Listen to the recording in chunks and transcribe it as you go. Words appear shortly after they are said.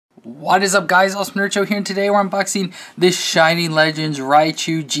What is up, guys? FallenRedZeo here, and today we're unboxing this Shiny Legends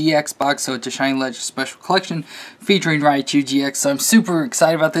Raichu-GX box. So it's a Shiny Legends special collection featuring Raichu-GX. So I'm super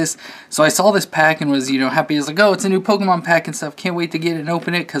excited about this. So I saw this pack and was, happy as like, oh, it's a new Pokemon pack and stuff. Can't wait to get it and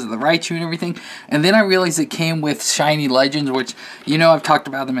open it because of the Raichu and everything. And then I realized it came with Shiny Legends, which, I've talked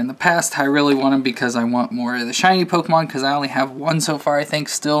about them in the past. I really want them because I want more of the Shiny Pokemon because I only have one so far, I think,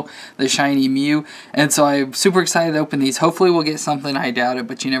 still, the Shiny Mew. And so I'm super excited to open these. Hopefully we'll get something. I doubt it,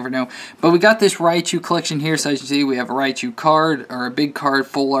 but you never know. But we got this Raichu collection here, so as you see, we have a Raichu card, or a big card,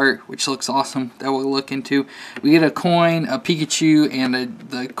 full art, which looks awesome, that we'll look into. We get a coin, a Pikachu, and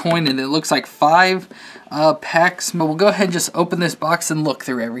the coin, and it looks like 5 packs. But we'll go ahead and just open this box and look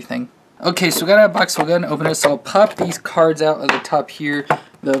through everything. Okay, so we got our box, so we'll go ahead and open it. So I'll pop these cards out of the top here.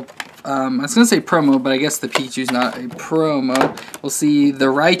 I was going to say promo, but I guess the Pikachu's not a promo. We'll see the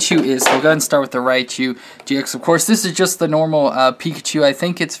Raichu is, so we'll go ahead and start with the Raichu-GX. Of course, this is just the normal Pikachu. I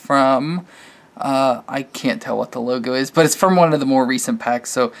think it's from, I can't tell what the logo is, but it's from one of the more recent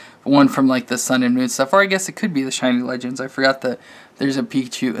packs. So one from like the Sun and Moon stuff, or I guess it could be the Shiny Legends. I forgot that there's a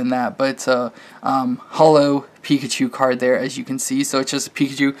Pikachu in that, but it's a holo Pikachu card there, as you can see. So it's just a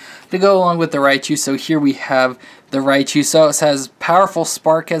Pikachu to go along with the Raichu. So here we have the Raichu. So it has Powerful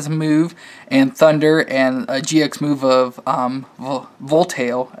Spark as a move, and Thunder, and a GX move of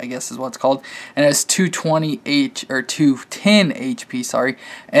Voltail, I guess is what it's called, and it has 210 HP, sorry,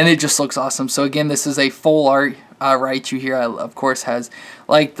 and it just looks awesome. So again, this is a full art Raichu here. Of course, has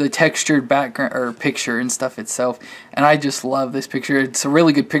like the textured background or picture and stuff itself, and I just love this picture. It's a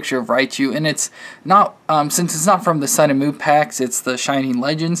really good picture of Raichu, and it's not since it's not from the Sun and Moon packs, it's the Shining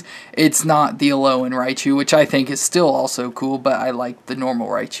Legends. It's not the Alolan Raichu, which I think is still also cool, but I like the normal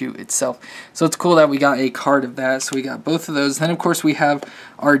Raichu itself. So it's cool that we got a card of that. So we got both of those. Then of course we have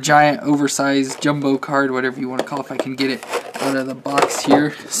our giant oversized jumbo card, whatever you want to call it, if I can get it out of the box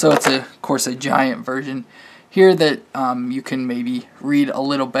here. So it's of course a giant version here that you can maybe read a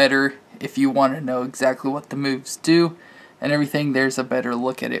little better if you want to know exactly what the moves do and everything. There's a better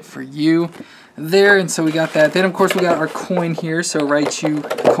look at it for you there. And so we got that. Then of course we got our coin here, so Raichu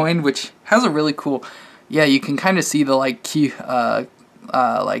coin, which has a really cool, yeah, you can kind of see the like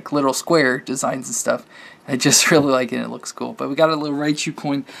like little square designs and stuff. I just really like it, and it looks cool. But we got a little Raichu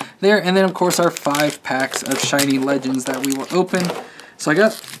coin there, and then of course our 5 packs of Shiny Legends that we will open. So I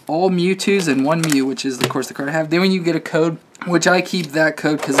got all Mewtwo's and 1 Mew, which is of course the card I have. Then when you get a code, which I keep that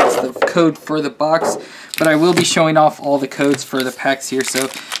code because it's the code for the box, but I will be showing off all the codes for the packs here. So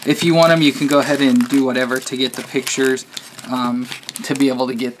if you want them, you can go ahead and do whatever to get the pictures, to be able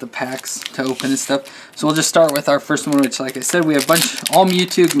to get the packs to open and stuff. So we'll just start with our first one, which, like I said, we have all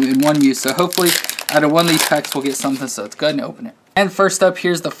Mewtwo and 1 Mew. So hopefully out of one of these packs we'll get something. So let's go ahead and open it. And first up,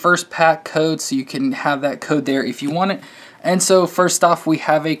 here's the first pack code, so you can have that code there if you want it. And so first off, we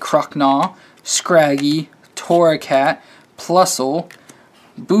have a Croconaw, Scraggy, Torracat, Plusle,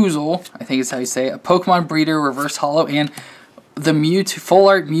 Boozle, I think is how you say it, a Pokemon Breeder, Reverse Holo, and the Mewtwo, Full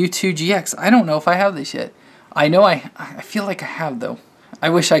Art Mewtwo-GX. I don't know if I have this yet. I know I feel like I have, though. I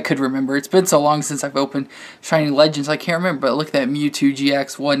wish I could remember. It's been so long since I've opened Shiny Legends, I can't remember. But look at that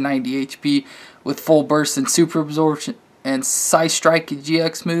Mewtwo-GX, 190 HP with Full Burst and Super Absorption and Psystrike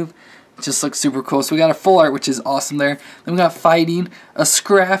GX move. Just looks super cool. So we got a full art, which is awesome there. Then we got Fighting, a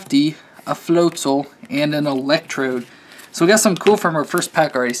Scrafty, a Floatzel, and an Electrode. So we got some cool from our first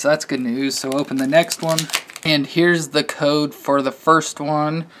pack already, so that's good news. So open the next one, and here's the code for the first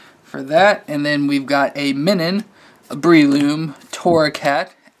one for that. And then we've got a Minun, a Breloom,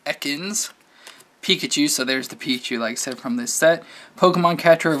 Torracat, Ekans, Pikachu, so there's the Pikachu, like I said, from this set. Pokemon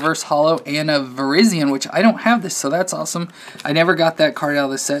Catcher Reverse Holo, and a Virizion, which I don't have this, so that's awesome. I never got that card out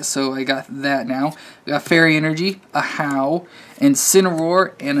of the set, so I got that now. We got Fairy Energy, a How,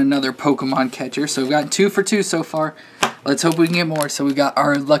 Incineroar, and another Pokemon Catcher. So we've got 2 for 2 so far. Let's hope we can get more. So we got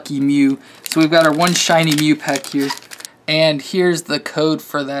our Lucky Mew. So we've got our 1 Shiny Mew pack here. And here's the code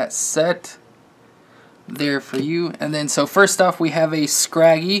for that set there for you. And then, so first off, we have a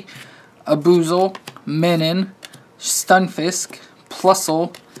Scraggy, a Boozle, Minun, Stunfisk,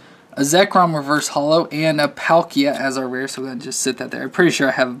 Plusle, a Zekrom Reverse Holo, and a Palkia as our rare, so we're going to just sit that there. I'm pretty sure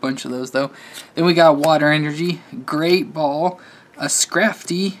I have a bunch of those, though. Then we got Water Energy, Great Ball, a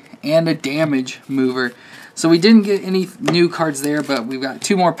Scrafty, and a Damage Mover. So we didn't get any new cards there, but we've got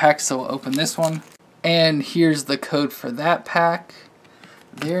 2 more packs, so we'll open this one. And here's the code for that pack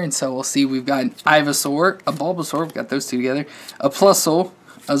there, and so we'll see we've got an Ivysaur, a Bulbasaur, we've got those 2 together, a Plusle,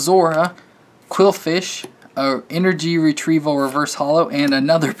 a Zora, Quillfish, a Energy Retrieval Reverse Holo, and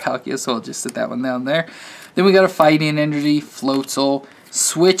another Palkia, so I'll just sit that one down there. Then we got a Fighting Energy, Floatzel,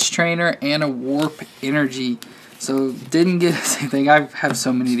 Switch Trainer, and a Warp Energy. So didn't get us anything. I have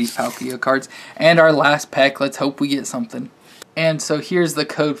so many of these Palkia cards. And our last pack, let's hope we get something. And so here's the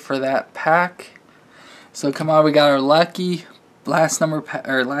code for that pack. So come on, we got our lucky last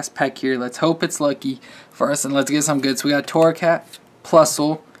pack here. Let's hope it's lucky for us and let's get some good. So we got Torracat,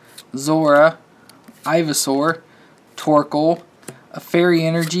 Plusle, Zora, Ivysaur, Torkoal, a Fairy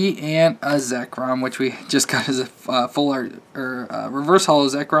Energy, and a Zekrom, which we just got as a full art or reverse holo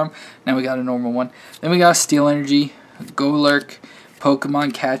Zekrom. Now we got a normal one. Then we got Steel Energy, Golurk,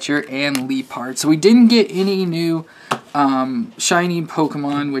 Pokemon Catcher, and Liepard. So we didn't get any new shiny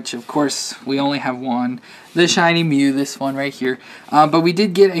Pokemon, which of course we only have one. The shiny Mew, this one right here. But we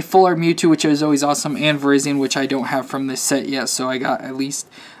did get a full art Mewtwo, which is always awesome, and Virizion, which I don't have from this set yet. So I got at least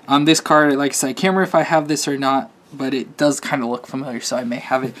this card. Like I said, I can't remember if I have this or not, but it does kind of look familiar, so I may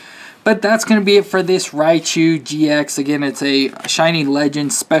have it. But that's going to be it for this Raichu-GX. Again, it's a Shiny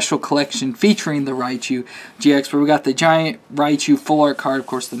Legends special collection featuring the Raichu-GX, where we got the giant Raichu full art card, of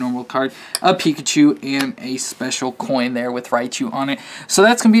course the normal card, a Pikachu, and a special coin there with Raichu on it. So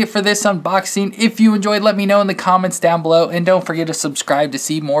that's going to be it for this unboxing. If you enjoyed, let me know in the comments down below. And don't forget to subscribe to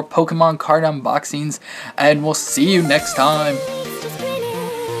see more Pokemon card unboxings. And we'll see you next time.